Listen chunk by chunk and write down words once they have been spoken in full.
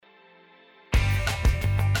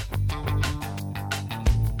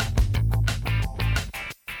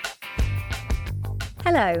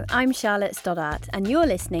Hello, I'm Charlotte Stoddart, and you're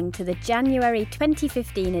listening to the January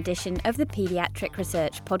 2015 edition of the Paediatric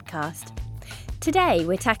Research Podcast. Today,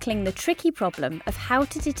 we're tackling the tricky problem of how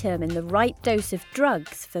to determine the right dose of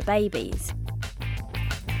drugs for babies.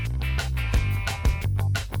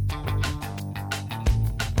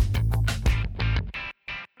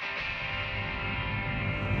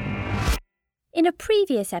 In a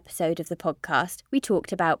previous episode of the podcast, we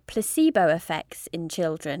talked about placebo effects in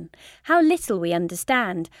children, how little we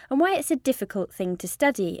understand, and why it's a difficult thing to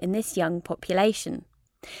study in this young population.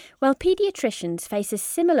 Well, paediatricians face a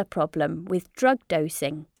similar problem with drug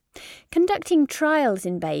dosing. Conducting trials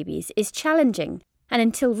in babies is challenging, and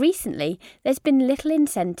until recently, there's been little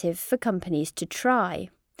incentive for companies to try.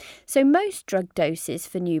 So most drug doses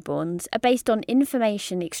for newborns are based on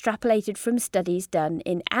information extrapolated from studies done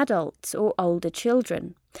in adults or older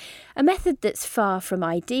children. A method that's far from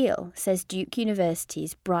ideal, says Duke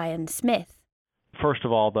University's Brian Smith. First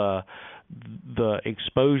of all, the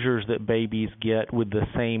exposures that babies get with the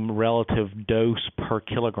same relative dose per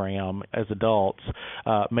kilogram as adults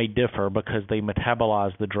may differ because they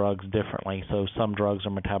metabolize the drugs differently. So some drugs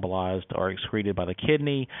are metabolized or excreted by the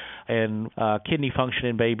kidney, and kidney function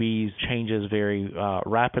in babies changes very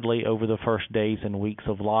rapidly over the first days and weeks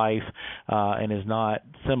of life and is not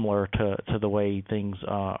similar to the way things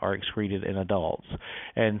are excreted in adults.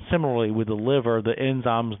 And similarly with the liver, the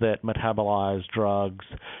enzymes that metabolize drugs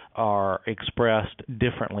are expressed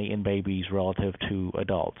differently in babies relative to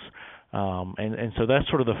adults. And so that's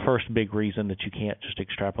sort of the first big reason that you can't just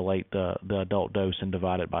extrapolate the adult dose and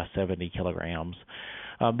divide it by 70 kilograms.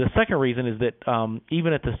 The second reason is that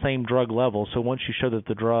even at the same drug level, so once you show that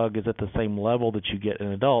the drug is at the same level that you get in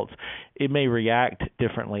adults, it may react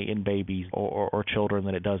differently in babies or children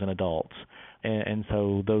than it does in adults. And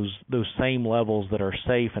so those same levels that are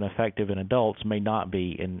safe and effective in adults may not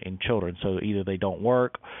be in children. So either they don't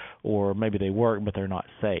work or maybe they work but they're not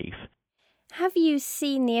safe. Have you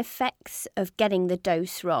seen the effects of getting the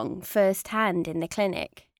dose wrong firsthand in the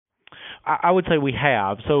clinic? I would say we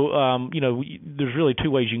have. So, there's really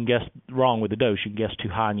two ways you can guess wrong with the dose. You can guess too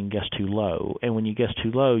high and you can guess too low. And when you guess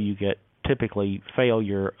too low, you get typically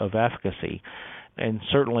failure of efficacy. And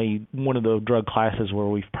certainly one of the drug classes where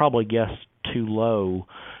we've probably guessed too low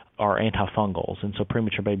are antifungals, and so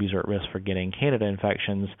premature babies are at risk for getting Candida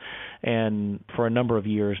infections. And for a number of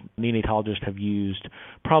years, neonatologists have used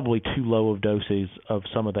probably too low of doses of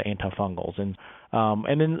some of the antifungals. And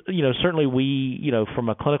then, certainly we, from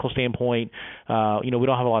a clinical standpoint, we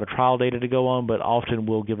don't have a lot of trial data to go on, but often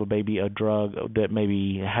we'll give a baby a drug that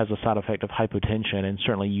maybe has a side effect of hypotension, and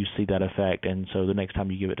certainly you see that effect. And so the next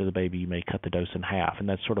time you give it to the baby, you may cut the dose in half. And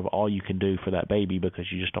that's sort of all you can do for that baby because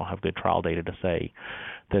you just don't have good trial data to say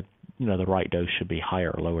that, the right dose should be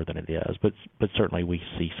higher or lower than it is. But certainly we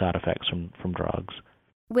see side effects from drugs.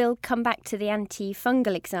 We'll come back to the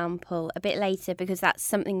antifungal example a bit later because that's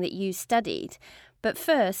something that you studied. But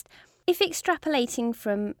first, if extrapolating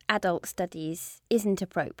from adult studies isn't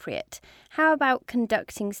appropriate, how about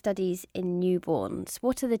conducting studies in newborns?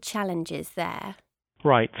 What are the challenges there?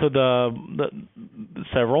 Right. So the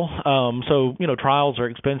several. Trials are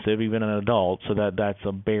expensive even in adults, so that's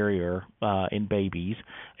a barrier in babies.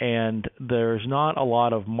 And there's not a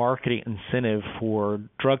lot of marketing incentive for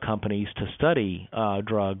drug companies to study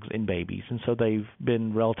drugs in babies, and so they've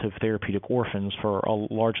been relative therapeutic orphans for a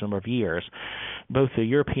large number of years. Both the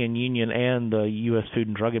European Union and the U.S. Food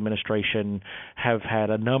and Drug Administration have had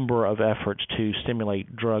a number of efforts to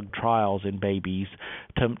stimulate drug trials in babies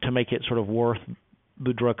to make it sort of worth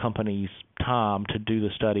the drug companies' time to do the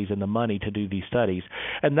studies and the money to do these studies.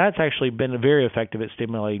 And that's actually been very effective at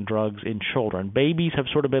stimulating drugs in children. Babies have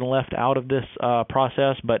sort of been left out of this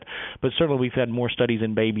process, but certainly we've had more studies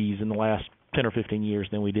in babies in the last 10 or 15 years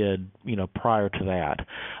than we did, prior to that.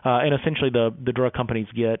 And essentially the drug companies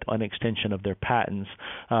get an extension of their patents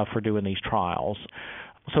for doing these trials.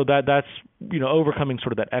 So that's, overcoming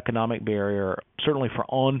sort of that economic barrier. Certainly for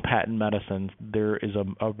on-patent medicines, there is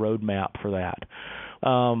a roadmap for that.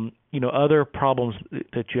 Other problems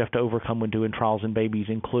that you have to overcome when doing trials in babies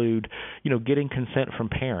include, getting consent from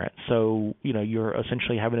parents. So, you're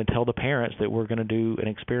essentially having to tell the parents that we're going to do an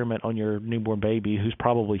experiment on your newborn baby who's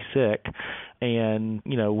probably sick, and,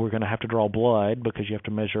 we're going to have to draw blood because you have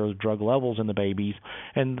to measure the drug levels in the babies,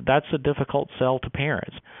 and that's a difficult sell to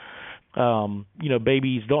parents.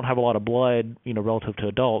 Babies don't have a lot of blood, relative to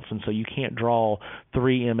adults, and so you can't draw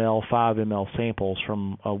 3 ml, 5 ml samples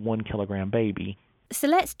from a 1 kilogram baby. So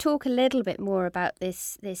let's talk a little bit more about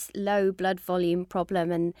this low blood volume problem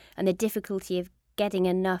and the difficulty of getting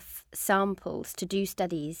enough samples to do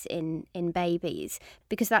studies in babies,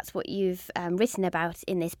 because that's what you've written about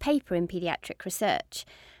in this paper in Paediatric Research.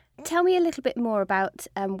 Tell me a little bit more about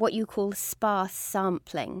what you call sparse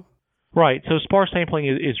sampling. Right. So sparse sampling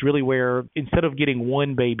is really where instead of getting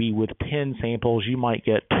one baby with 10 samples, you might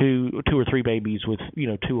get two or three babies with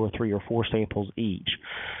 2 or 3 or 4 samples each.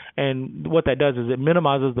 And what that does is it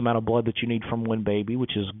minimizes the amount of blood that you need from one baby,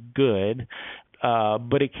 which is good.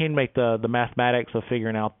 But it can make the mathematics of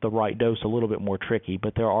figuring out the right dose a little bit more tricky.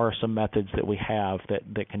 But there are some methods that we have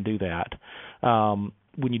that can do that.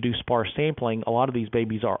 When you do sparse sampling, a lot of these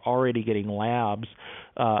babies are already getting labs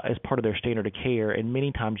as part of their standard of care, and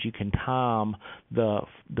many times you can time the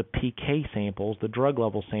PK samples, the drug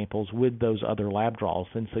level samples, with those other lab draws,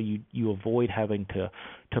 and so you avoid having to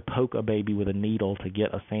poke a baby with a needle to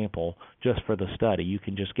get a sample just for the study. You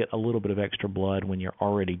can just get a little bit of extra blood when you're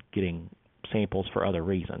already getting samples for other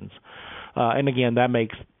reasons. And again, that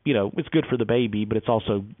makes, it's good for the baby, but it's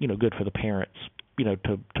also, good for the parents,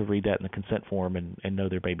 to read that in the consent form and know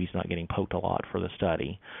their baby's not getting poked a lot for the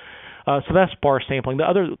study. So that's sparse sampling. The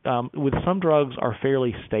other, with some drugs, are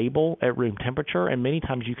fairly stable at room temperature, and many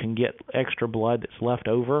times you can get extra blood that's left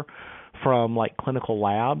over from like clinical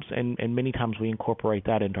labs, and many times we incorporate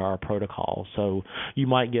that into our protocol. So you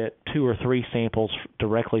might get 2 or 3 samples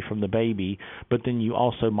directly from the baby, but then you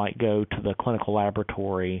also might go to the clinical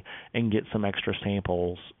laboratory and get some extra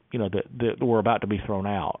samples, that were about to be thrown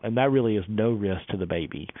out. And that really is no risk to the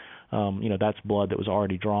baby. That's blood that was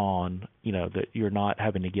already drawn, that you're not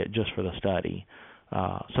having to get just for the study.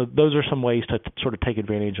 So those are some ways to sort of take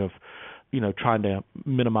advantage of trying to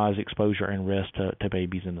minimize exposure and risk to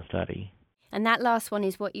babies in the study. And that last one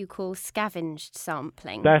is what you call scavenged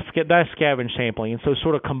sampling. That's scavenged sampling. And so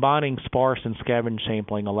sort of combining sparse and scavenged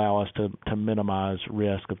sampling allow us to minimize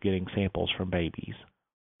risk of getting samples from babies.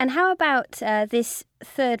 And how about this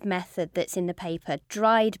third method that's in the paper,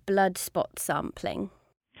 dried blood spot sampling?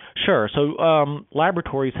 Sure. So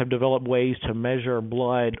laboratories have developed ways to measure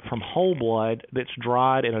blood from whole blood that's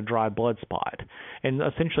dried in a dry blood spot. And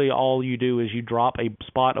essentially all you do is you drop a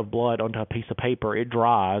spot of blood onto a piece of paper, it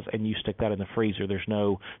dries, and you stick that in the freezer. There's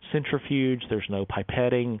no centrifuge, there's no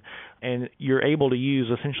pipetting, and you're able to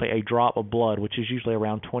use essentially a drop of blood, which is usually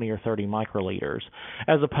around 20 or 30 microliters,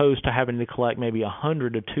 as opposed to having to collect maybe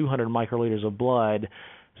 100 to 200 microliters of blood,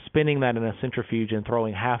 spinning that in a centrifuge and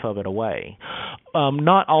throwing half of it away.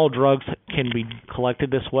 Not all drugs can be collected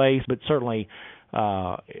this way, but certainly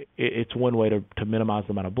it's one way to minimize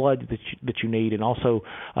the amount of blood that you need. And also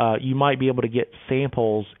you might be able to get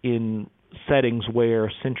samples in settings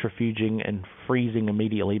where centrifuging and freezing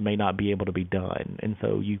immediately may not be able to be done. And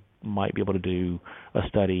so you might be able to do a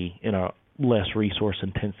study in a less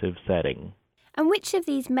resource-intensive setting. And which of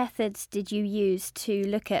these methods did you use to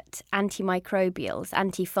look at antimicrobials,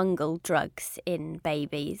 antifungal drugs in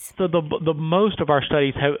babies? So the most of our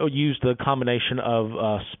studies have used the combination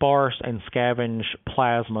of sparse and scavenged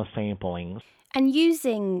plasma samplings. And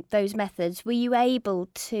using those methods, were you able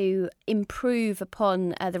to improve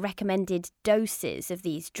upon the recommended doses of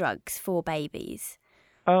these drugs for babies?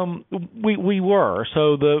 We were.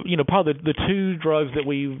 So probably the 2 drugs that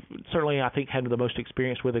we certainly I think had the most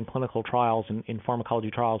experience with in clinical trials and in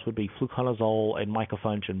pharmacology trials would be fluconazole and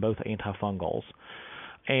micafungin, both antifungals.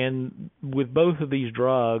 And with both of these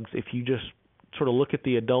drugs, if you just sort of look at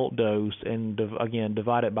the adult dose and again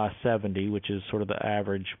divide it by 70, which is sort of the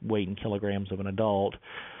average weight in kilograms of an adult,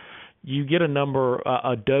 you get a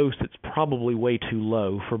dose that's probably way too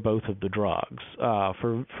low for both of the drugs.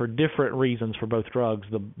 For different reasons for both drugs,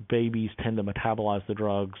 the babies tend to metabolize the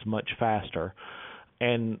drugs much faster.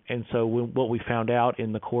 And so what we found out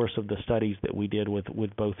in the course of the studies that we did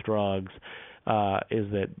with both drugs is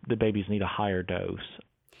that the babies need a higher dose.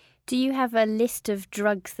 Do you have a list of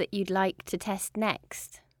drugs that you'd like to test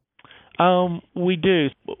next? We do.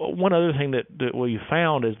 One other thing that we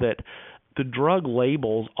found is that the drug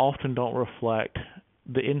labels often don't reflect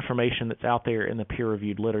the information that's out there in the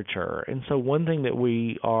peer-reviewed literature. And so one thing that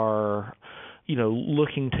we are,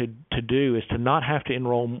 looking to do is to not have to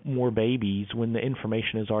enroll more babies when the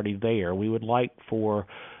information is already there. We would like for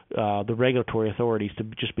the regulatory authorities to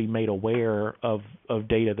just be made aware of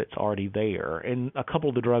data that's already there. And a couple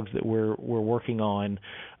of the drugs that we're working on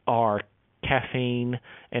are caffeine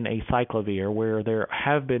and acyclovir, where there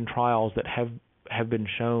have been trials that have been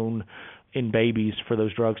shown in babies for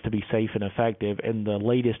those drugs to be safe and effective, and the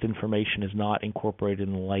latest information is not incorporated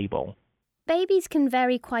in the label. Babies can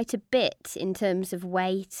vary quite a bit in terms of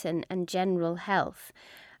weight and general health.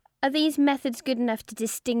 Are these methods good enough to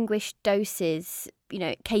distinguish doses,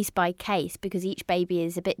 case by case, because each baby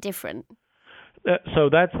is a bit different? So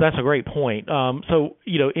that's a great point. So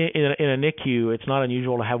in a NICU, it's not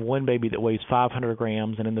unusual to have one baby that weighs 500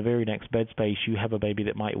 grams, and in the very next bed space, you have a baby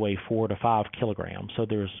that might weigh 4 to 5 kilograms. So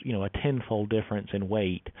there's a tenfold difference in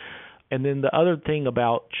weight. And then the other thing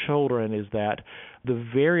about children is that the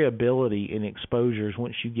variability in exposures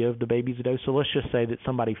once you give the babies a dose. So let's just say that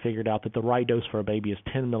somebody figured out that the right dose for a baby is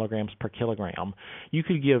 10 milligrams per kilogram. You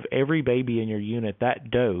could give every baby in your unit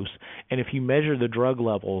that dose, and if you measure the drug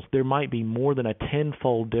levels, there might be more than a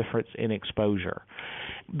tenfold difference in exposure.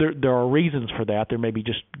 There are reasons for that. There may be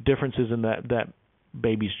just differences in that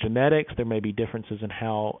baby's genetics. There may be differences in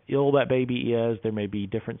how ill that baby is. There may be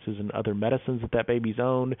differences in other medicines that baby's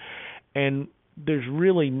on. And there's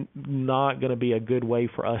really not going to be a good way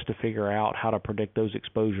for us to figure out how to predict those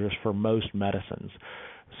exposures for most medicines.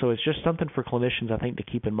 So it's just something for clinicians, I think, to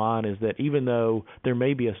keep in mind, is that even though there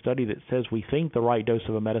may be a study that says we think the right dose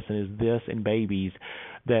of a medicine is this in babies,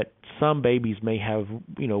 that some babies may have,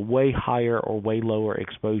 way higher or way lower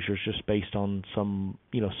exposures just based on some,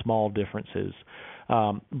 small differences.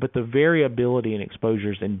 But the variability in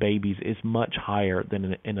exposures in babies is much higher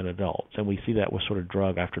than in adults, and we see that with sort of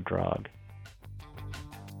drug after drug.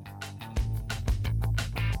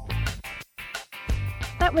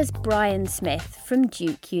 That was Brian Smith from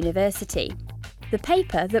Duke University. The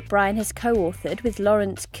paper that Brian has co-authored with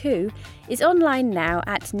Lawrence Koo is online now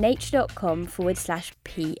at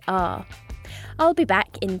nature.com/PR. I'll be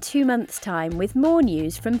back in 2 months' time with more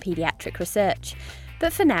news from paediatric research.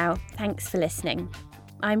 But for now, thanks for listening.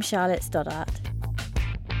 I'm Charlotte Stoddart.